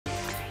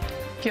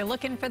If you're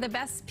looking for the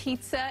best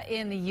pizza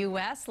in the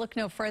U.S., look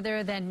no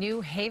further than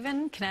New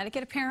Haven,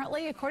 Connecticut,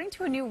 apparently. According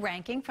to a new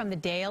ranking from the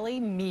Daily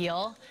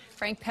Meal,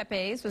 Frank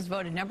Pepe's was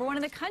voted #1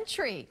 in the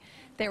country.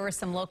 There were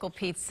some local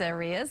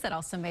pizzerias that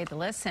also made the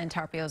list.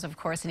 Santarpio's, of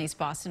course, in East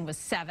Boston was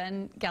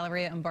 7.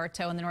 Galleria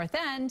Umberto in the North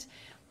End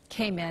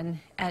came in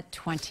at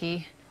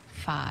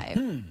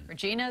 25.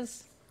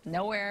 Regina's,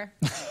 nowhere.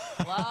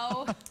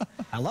 Hello?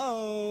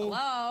 Hello?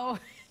 Hello?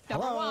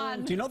 Number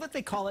 1. Do you know that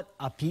they call it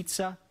a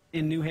pizza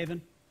in New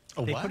Haven?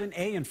 They put an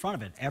A in front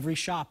of it. Every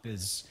shop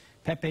is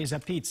Pepe's a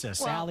pizza,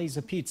 Sally's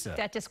a pizza.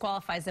 That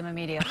disqualifies them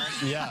immediately.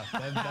 Yeah,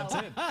 that's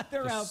it.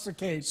 They're out for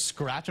Kate.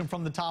 Scratch them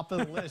from the top of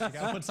the list. You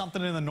got to put something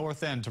in the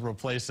North End to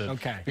replace it.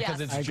 Okay. Because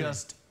Yes. it's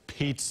just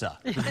pizza.